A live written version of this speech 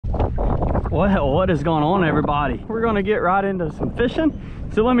What is going on, everybody? We're gonna get right into some fishing.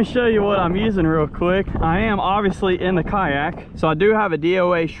 So let me show you what I'm using real quick. I am obviously in the kayak. So I do have a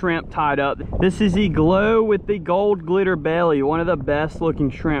DOA shrimp tied up. This is the glow with the gold glitter belly. One of the best looking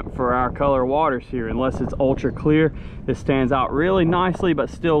shrimp for our color waters here, unless it's ultra clear. This stands out really nicely, but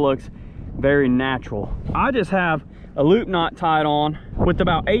still looks very natural. I just have a loop knot tied on with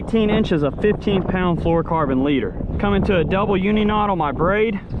about 18 inches of 15-pound fluorocarbon leader. Coming to a double uni knot on my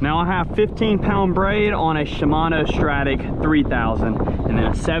braid. Now I have 15-pound braid on a Shimano Stratic 3000 and then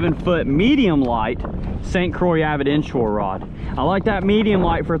a 7-foot medium light St. Croix Avid inshore rod. I like that medium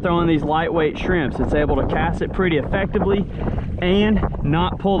light for throwing these lightweight shrimps. It's able to cast it pretty effectively and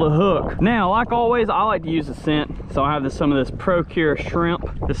not pull the hook. Now, like always, I like to use a scent. So I have some of this Procure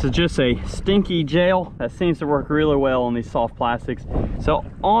shrimp. This is just a stinky gel that seems to work really well on these soft plastics. So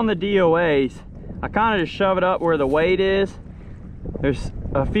on the DOAs, I kind of just shove it up where the weight is. There's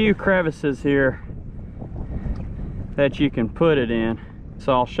a few crevices here that you can put it in.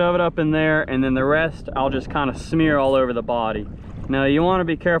 So I'll shove it up in there, and then the rest I'll just kind of smear all over the body. Now you want to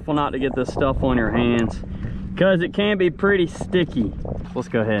be careful not to get this stuff on your hands because it can be pretty sticky. Let's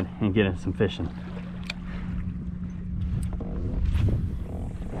go ahead and get in some fishing.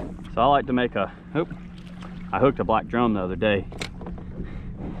 So I like to make a, I hooked a black drum the other day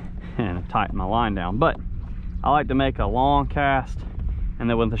and I tightened my line down, but I like to make a long cast, and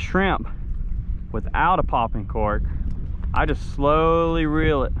then with the shrimp without a popping cork, I just slowly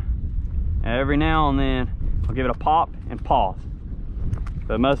reel it. Every now and then I'll give it a pop and pause,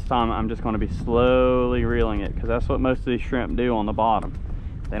 but most of the time I'm just going to be slowly reeling it, because that's what most of these shrimp do on the bottom.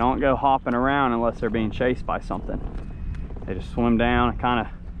 They don't go hopping around unless they're being chased by something. They just swim down and kind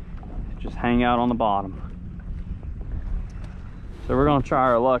of just hang out on the bottom. So we're going to try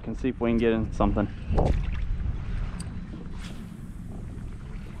our luck and see if we can get in something.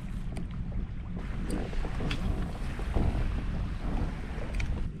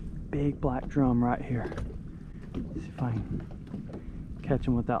 Big black drum right here. Let's see if I can catch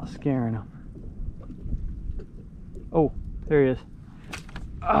him without scaring him. Oh, there he is.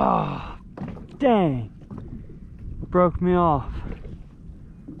 Ah, oh, dang. Broke me off.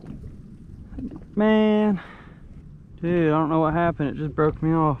 Man. Dude, I don't know what happened. It just broke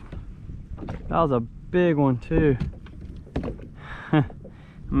me off. That was a big one too. I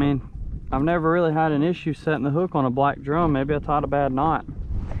mean, I've never really had an issue setting the hook on a black drum. Maybe I tied a bad knot.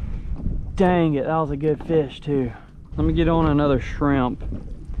 Dang it, that was a good fish too. Let me get on another shrimp.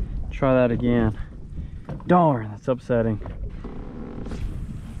 Try that again. Darn, that's upsetting.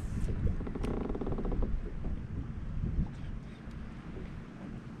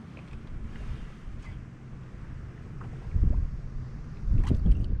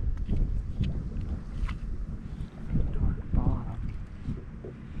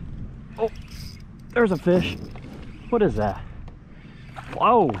 Oh, there's a fish. What is that?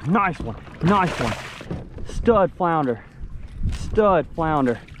 Oh, nice one, nice one. Stud flounder, stud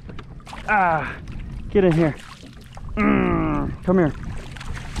flounder. Ah, get in here. Come here.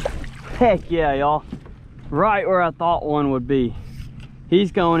 Heck yeah, y'all. Right where I thought one would be.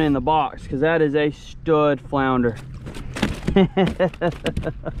 He's going in the box because that is a stud flounder.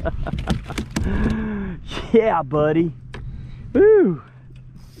 Yeah, buddy. Woo.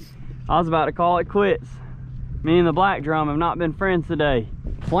 I was about to call it quits. Me and the black drum have not been friends today.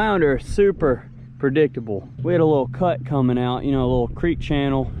 Flounder is super predictable. We had a little cut coming out, you know, a little creek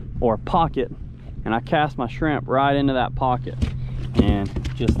channel or pocket, and I cast my shrimp right into that pocket and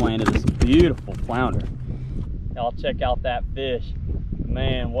just landed this beautiful flounder. Y'all check out that fish.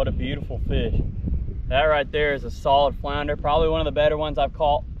 Man, what a beautiful fish. That right there is a solid flounder, probably one of the better ones I've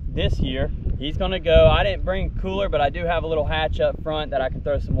caught this year. He's gonna go. I didn't bring a cooler, but I do have a little hatch up front that I can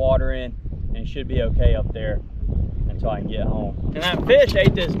throw some water in, and it should be okay up there until I can get home. And that fish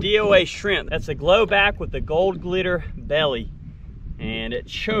ate this DOA shrimp. That's a glow back with the gold glitter belly, and it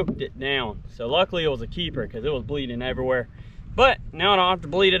choked it down. So luckily it was a keeper because it was bleeding everywhere. But now I don't have to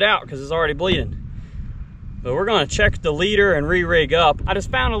bleed it out because it's already bleeding. But we're gonna check the leader and re-rig up. I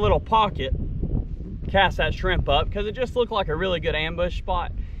just found a little pocket, cast that shrimp up because it just looked like a really good ambush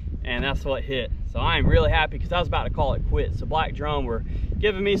spot, and that's what hit. So I am really happy because I was about to call it quits. The black drum were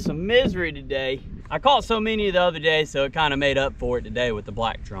giving me some misery today. I caught so many the other day, so it kind of made up for it today with the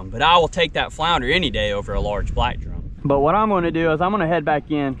black drum. But I will take that flounder any day over a large black drum. But what I'm going to do is I'm going to head back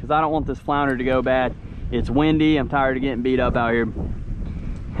in because I don't want this flounder to go bad. It's windy. I'm tired of getting beat up out here,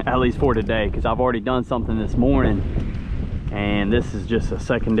 at least for today, because I've already done something this morning. And this is just a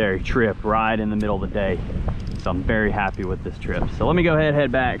secondary trip right in the middle of the day. So I'm very happy with this trip. So let me go ahead and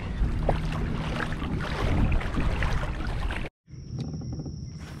head back.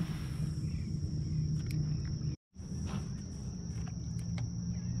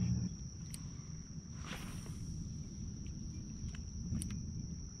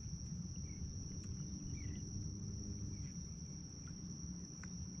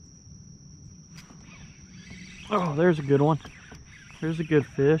 Oh, there's a good one. There's a good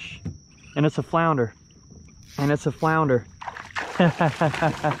fish. And it's a flounder. And it's a flounder.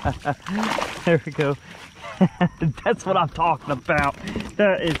 There we go. That's what I'm talking about.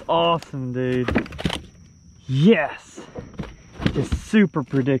 That is awesome, dude. Yes. Just super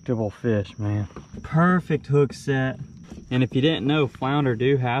predictable fish, man. Perfect hook set. And if you didn't know, flounder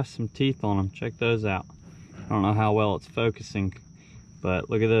do have some teeth on them. Check those out. I don't know how well it's focusing, but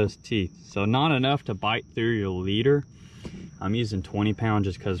look at those teeth. So not enough to bite through your leader. I'm using 20 pound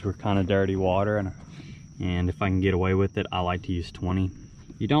just because we're kind of dirty water, and if I can get away with it, I like to use 20.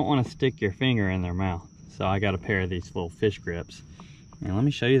 You don't want to stick your finger in their mouth. So I got a pair of these little fish grips. And let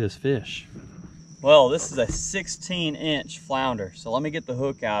me show you this fish. Well, this is a 16-inch flounder. So let me get the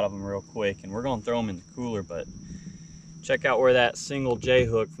hook out of them real quick, and we're gonna throw them in the cooler, but check out where that single J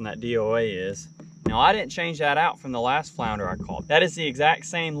hook from that DOA is. Now, I didn't change that out from the last flounder I caught. That is the exact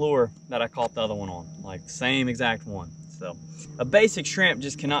same lure that I caught the other one on, like the same exact one. So a basic shrimp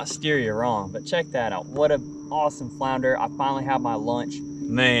just cannot steer you wrong, but check that out. What an awesome flounder. I finally had my lunch.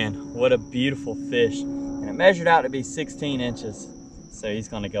 Man, what a beautiful fish. And it measured out to be 16 inches. So he's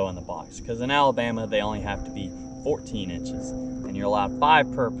gonna go in the box, because in Alabama, they only have to be 14 inches. And you're allowed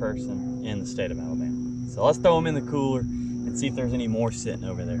 5 per person in the state of Alabama. So let's throw them in the cooler and see if there's any more sitting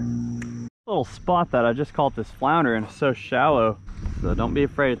over there. Little spot that I just caught this flounder in is so shallow, so don't be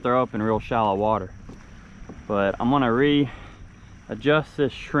afraid to throw up in real shallow water. But I'm gonna readjust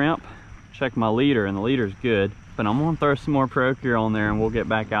this shrimp, check my leader, and the leader's good. But I'm gonna throw some more Procure on there, and we'll get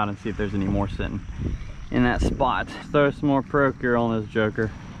back out and see if there's any more sitting in that spot. Throw some more Procure on this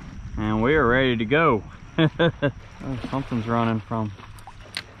joker, and we are ready to go. Oh, something's running from.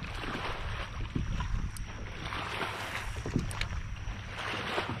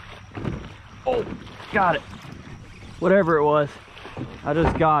 Oh, got it. Whatever it was, I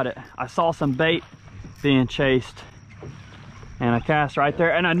just got it. I saw some bait being chased, and I cast right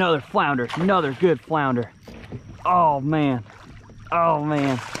there, and another flounder, another good flounder. Oh man,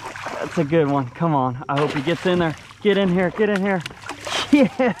 that's a good one. Come on, I hope he gets in there. Get in here, get in here.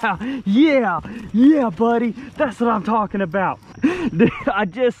 Yeah, buddy, that's what I'm talking about. Dude, I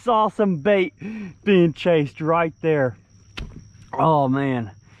just saw some bait being chased right there. Oh man,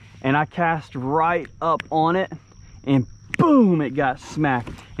 and I cast right up on it, and boom, it got smacked.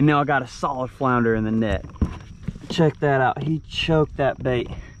 And now I got a solid flounder in the net. Check that out, he choked that bait.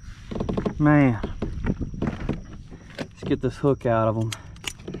 Man, let's get this hook out of him.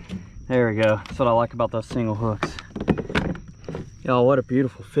 There we go, that's what I like about those single hooks. Y'all, what a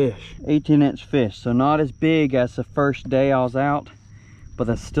beautiful fish. 18-inch fish, so not as big as the first day I was out, but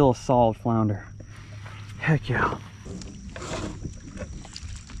that's still a solid flounder. Heck yeah.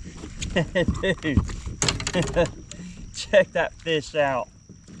 Dude, check that fish out.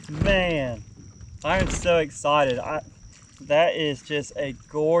 Man, I am so excited. That is just a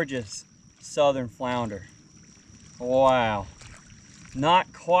gorgeous southern flounder. Wow.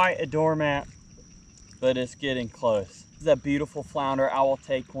 Not quite a doormat, but it's getting close. This is a beautiful flounder. I will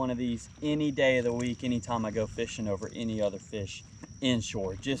take one of these any day of the week, anytime I go fishing, over any other fish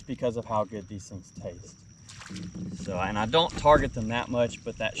inshore, just because of how good these things taste. So, and I don't target them that much,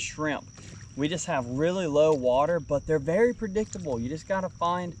 but that shrimp, we just have really low water, but they're very predictable. You just gotta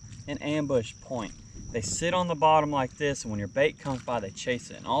find an ambush point. They sit on the bottom like this, and when your bait comes by, they chase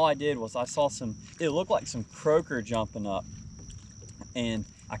it. And all I did was I saw it looked like some croaker jumping up, and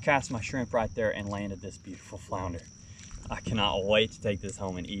I cast my shrimp right there and landed this beautiful flounder. I cannot wait to take this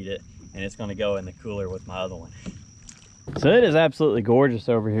home and eat it, and it's gonna go in the cooler with my other one. So it is absolutely gorgeous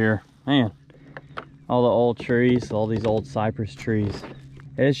over here. Man, all the old trees, all these old cypress trees.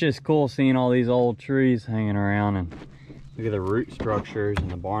 It's just cool seeing all these old trees hanging around, and look at the root structures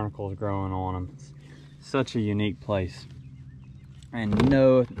and the barnacles growing on them. It's such a unique place. And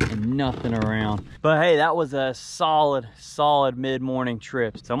nothing around. But hey, that was a solid mid-morning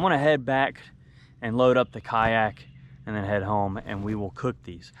trip. So I'm gonna head back and load up the kayak and then head home, and we will cook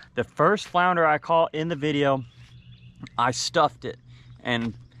these. The first flounder I caught in the video, I stuffed it,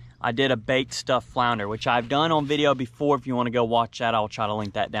 and I did a baked stuffed flounder, which I've done on video before. If you want to go watch that, I'll try to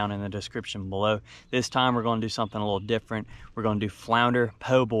link that down in the description below. This time we're going to do something a little different. We're going to do flounder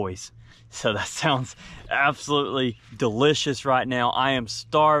po' boys. So that sounds absolutely delicious right now. I am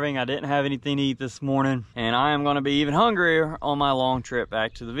starving. I didn't have anything to eat this morning, and I am going to be even hungrier on my long trip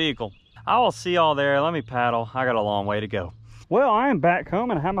back to the vehicle. I will see y'all there. Let me paddle. I got a long way to go. Well, I am back home,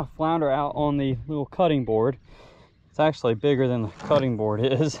 and I have my flounder out on the little cutting board. It's actually bigger than the cutting board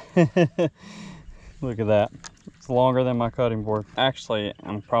is. Look at that. It's longer than my cutting board. Actually,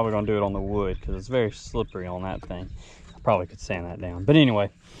 I'm probably gonna do it on the wood because it's very slippery on that thing. I probably could sand that down. But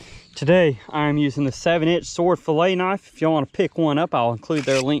anyway, Today I'm using the 7-inch sword fillet knife. If you want to pick one up, I'll include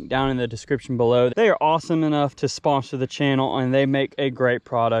their link down in the description below. They are awesome enough to sponsor the channel, and they make a great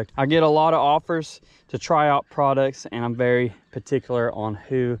product. I get a lot of offers to try out products, and I'm very particular on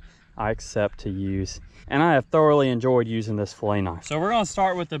who I accept to use. And I have thoroughly enjoyed using this fillet knife. So we're going to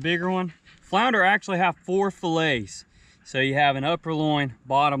start with the bigger one. Flounder actually have 4 fillets. So you have an upper loin,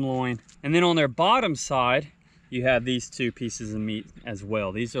 bottom loin, and then on their bottom side, you have these 2 pieces of meat as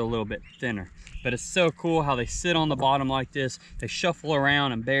well. These are a little bit thinner, but it's so cool how they sit on the bottom like this. They shuffle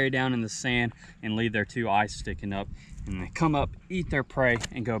around and bury down in the sand and leave their 2 eyes sticking up, and they come up, eat their prey,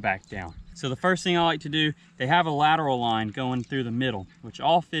 and go back down. So the first thing I like to do, they have a lateral line going through the middle, which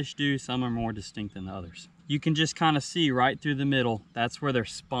all fish do. Some are more distinct than others. You can just kind of see right through the middle. That's where their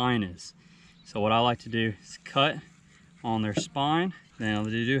spine is. So what I like to do is cut on their spine. Now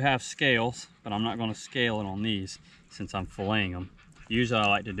they do have scales, but I'm not going to scale it on these since I'm filleting them. Usually I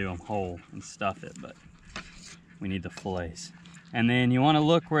like to do them whole and stuff it, but we need the fillets. And then you want to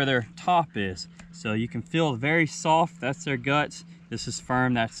look where their top is. So you can feel very soft, that's their guts. This is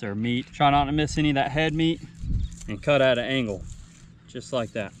firm, that's their meat. Try not to miss any of that head meat and cut at an angle, just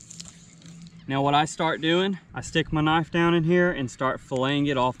like that. Now what I start doing, I stick my knife down in here and start filleting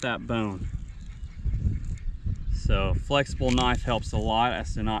it off that bone. So flexible knife helps a lot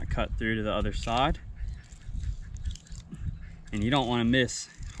as to not cut through to the other side. And you don't want to miss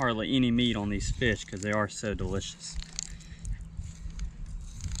hardly any meat on these fish because they are so delicious.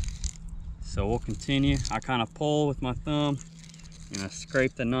 So we'll continue. I kind of pull with my thumb and I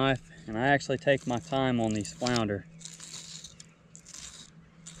scrape the knife, and I actually take my time on these flounder.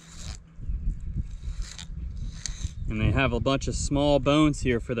 And they have a bunch of small bones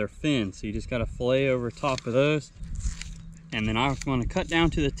here for their fins, so you just got to fillet over top of those. And then I'm going to cut down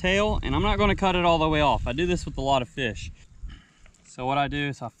to the tail, and I'm not going to cut it all the way off. I do this with a lot of fish. So what I do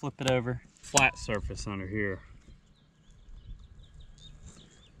is I flip it over, flat surface under here.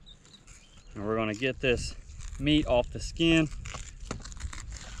 And we're going to get this meat off the skin.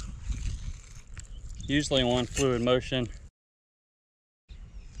 Usually in one fluid motion.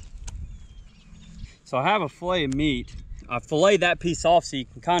 So I have a fillet of meat. I fillet that piece off so you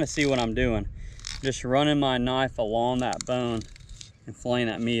can kind of see what I'm doing. Just running my knife along that bone and filleting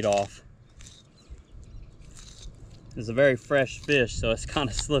that meat off. It's a very fresh fish, so it's kind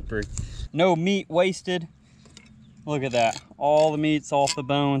of slippery. No meat wasted. Look at that. All the meat's off the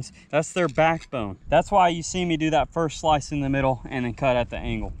bones. That's their backbone. That's why you see me do that first slice in the middle and then cut at the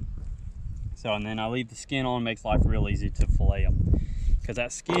angle. So, and then I leave the skin on, makes life real easy to fillet them. Because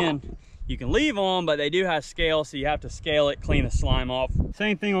that skin, you can leave on, but they do have scales, so you have to scale it, clean the slime off.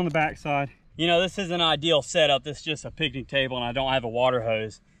 Same thing on the back side. You know, this isn't an ideal setup. This is just a picnic table, and I don't have a water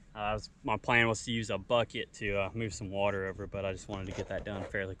hose. My plan was to use a bucket to move some water over, but I just wanted to get that done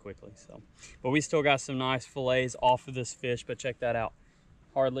fairly quickly. So, but we still got some nice fillets off of this fish, but check that out.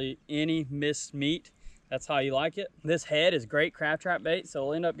 Hardly any missed meat. That's how you like it. This head is great crab trap bait, so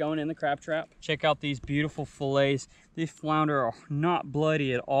it'll end up going in the crab trap. Check out these beautiful fillets. These flounder are not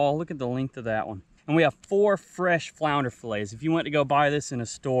bloody at all. Look at the length of that one. And we have 4 fresh flounder fillets. If you went to go buy this in a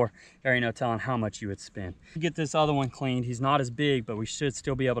store, there ain't no telling how much you would spend. Get this other one cleaned. He's not as big, but we should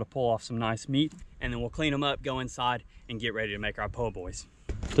still be able to pull off some nice meat. And then we'll clean them up, go inside, and get ready to make our po' boys.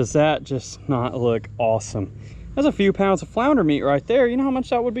 Does that just not look awesome? That's a few pounds of flounder meat right there. You know how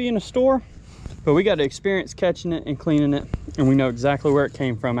much that would be in a store? But we got to experience catching it and cleaning it, and we know exactly where it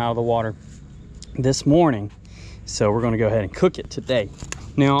came from out of the water this morning. So we're going to go ahead and cook it today.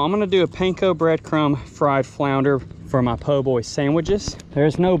 Now I'm going to do a panko breadcrumb fried flounder for my po' boy sandwiches.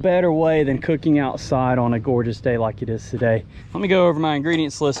 There's no better way than cooking outside on a gorgeous day like it is today. Let me go over my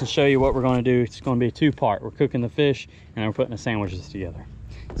ingredients list and show you what we're going to do. It's going to be a 2-part. We're cooking the fish and then we're putting the sandwiches together.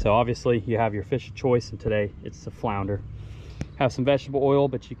 So obviously you have your fish of choice, and today it's the flounder. Have some vegetable oil,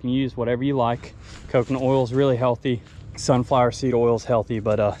 but you can use whatever you like. Coconut oil is really healthy. Sunflower seed oil is healthy,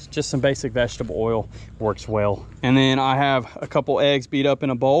 but just some basic vegetable oil works well. And then I have a couple eggs beat up in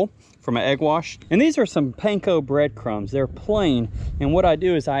a bowl for my egg wash. And these are some panko breadcrumbs. They're plain, and what I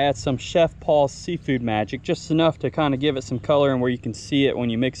do is I add some Chef Paul's seafood magic, just enough to kind of give it some color and where you can see it when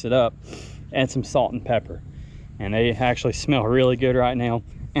you mix it up. Add some salt and pepper, and they actually smell really good right now,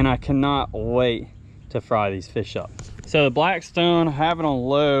 and I cannot wait to fry these fish up. So the Blackstone, I have it on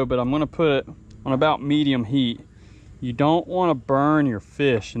low, but I'm going to put it on about medium heat. You don't want to burn your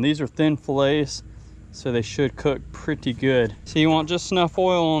fish, and these are thin fillets, so they should cook pretty good. So you want just enough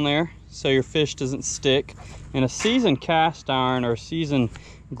oil on there so your fish doesn't stick. In a seasoned cast iron or seasoned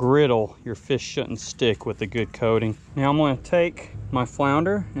griddle, your fish shouldn't stick with a good coating. Now I'm going to take my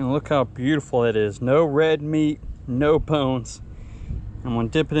flounder, and look how beautiful it is. No red meat, no bones. I'm gonna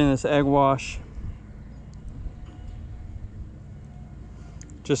dip it in this egg wash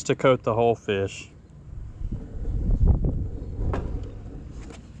just to coat the whole fish.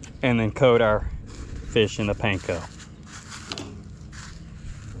 And then coat our fish in the panko.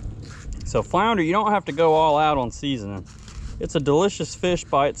 So flounder, you don't have to go all out on seasoning. It's a delicious fish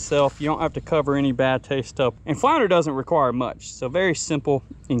by itself. You don't have to cover any bad taste up. And flounder doesn't require much. So very simple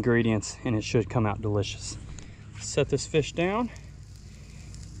ingredients and it should come out delicious. Set this fish down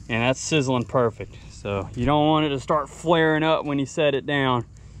and that's sizzling perfect. So you don't want it to start flaring up when you set it down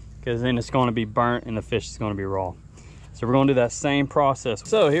because then it's going to be burnt and the fish is going to be raw. So we're going to do that same process.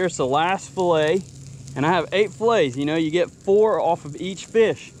 So here's the last fillet and I have 8 fillets. You know, you get 4 off of each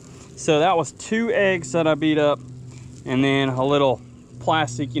fish. So that was 2 eggs that I beat up and then a little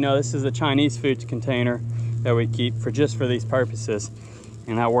plastic, you know, this is a Chinese food container that we keep for just for these purposes.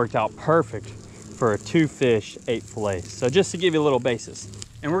 And that worked out perfect for 2 fish, 8 fillets. So just to give you a little basis.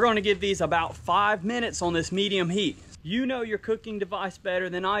 And we're going to give these about 5 minutes on this medium heat. You know your cooking device better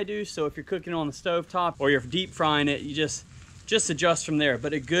than I do, so if you're cooking on the stovetop or you're deep frying it, you just adjust from there.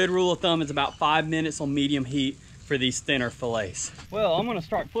 But a good rule of thumb is about 5 minutes on medium heat for these thinner fillets. Well, I'm gonna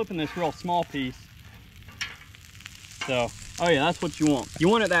start flipping this real small piece. So, oh yeah, that's what you want. You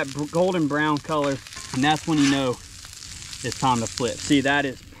want it that golden brown color, and that's when you know it's time to flip. See, that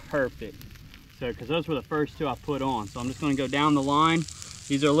is perfect. So, because those were the first 2 I put on. So I'm just gonna go down the line.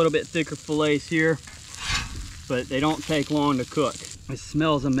 These are a little bit thicker fillets here, but they don't take long to cook. It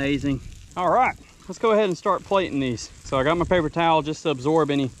smells amazing. All right, let's go ahead and start plating these. So I got my paper towel just to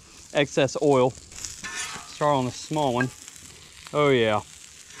absorb any excess oil. Start on the small one. Oh yeah.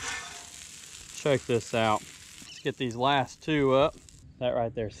 Check this out. Let's get these last 2 up. That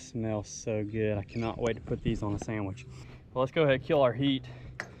right there smells so good. I cannot wait to put these on a sandwich. Well, let's go ahead and kill our heat.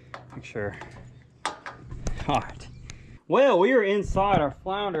 Make sure. All right. Well, we are inside our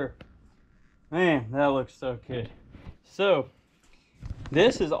flounder. Man, that looks so good. So,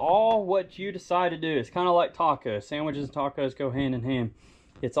 this is all what you decide to do. It's kind of like tacos. Sandwiches and tacos go hand in hand.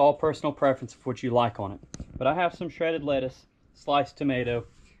 It's all personal preference of what you like on it. But I have some shredded lettuce, sliced tomato,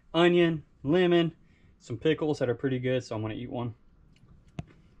 onion, lemon, some pickles that are pretty good, so I'm gonna eat one.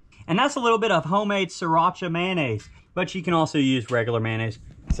 And that's a little bit of homemade sriracha mayonnaise, but you can also use regular mayonnaise.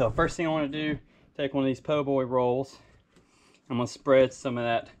 So first thing I wanna do, take one of these po' boy rolls. I'm gonna spread some of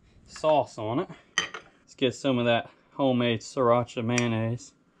that sauce on it. Let's get some of that homemade sriracha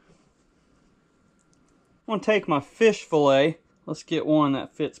mayonnaise. I'm gonna take my fish fillet. Let's get one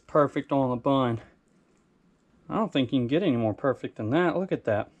that fits perfect on the bun. I don't think you can get any more perfect than that. Look at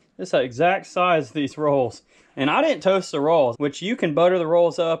that. This is the exact size of these rolls. And I didn't toast the rolls, which you can butter the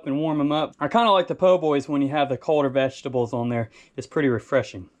rolls up and warm them up. I kind of like the po' boys when you have the colder vegetables on there. It's pretty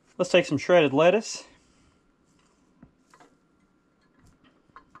refreshing. Let's take some shredded lettuce.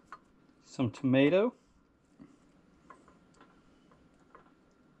 Some tomato.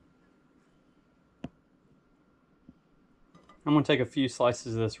 I'm going to take a few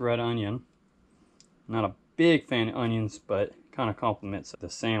slices of this red onion. Not a big fan of onions, but kind of complements the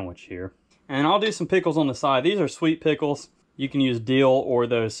sandwich here. And I'll do some pickles on the side. These are sweet pickles. You can use dill or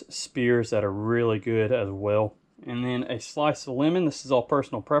those spears that are really good as well. And then a slice of lemon. This is all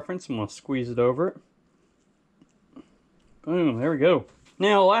personal preference. I'm going to squeeze it over it. Boom, there we go.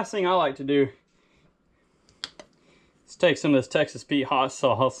 Now, the last thing I like to do is take some of this Texas Pete hot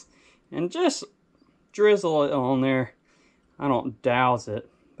sauce and just drizzle it on there. I don't douse it,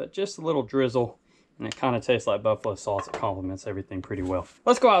 but just a little drizzle, and it kind of tastes like buffalo sauce. It complements everything pretty well.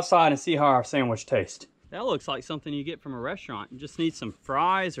 Let's go outside and see how our sandwich tastes. That looks like something you get from a restaurant. You just need some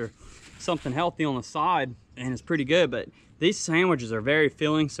fries or something healthy on the side, and it's pretty good, but these sandwiches are very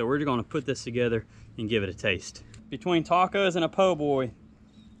filling, so we're going to put this together and give it a taste. Between tacos and a po' boy,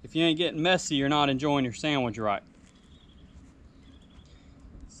 if you ain't getting messy, you're not enjoying your sandwich right.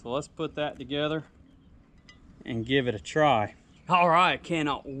 So let's put that together and give it a try. All right,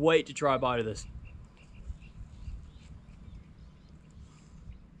 cannot wait to try a bite of this.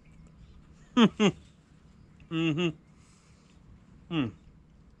 Let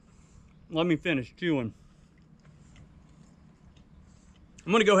me finish chewing.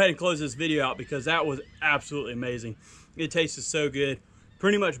 I'm gonna go ahead and close this video out because that was absolutely amazing. It tasted so good.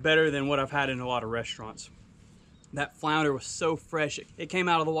 Pretty much better than what I've had in a lot of restaurants. That flounder was so fresh. It came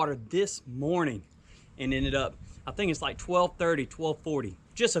out of the water this morning and ended up, I think it's like 12:30, 12:40.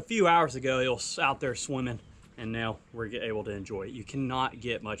 Just a few hours ago, it was out there swimming, and now we're able to enjoy it. You cannot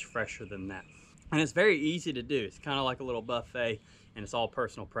get much fresher than that. And it's very easy to do. It's kind of like a little buffet, and it's all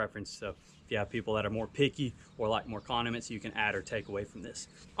personal preference. So if you have people that are more picky or like more condiments, you can add or take away from this.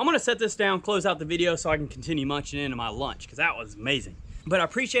 I'm gonna set this down, close out the video so I can continue munching into my lunch, because that was amazing. But I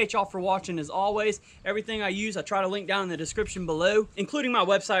appreciate y'all for watching as always. Everything I use, I try to link down in the description below, including my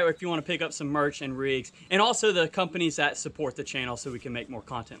website if you want to pick up some merch and rigs, and also the companies that support the channel so we can make more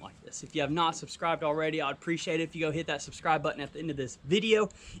content like this. If you have not subscribed already, I'd appreciate it if you go hit that subscribe button at the end of this video.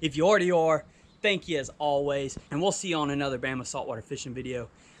 If you already are, thank you as always, and we'll see you on another Bama saltwater fishing video.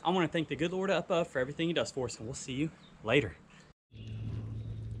 I want to thank the good Lord up above for everything he does for us, and we'll see you later.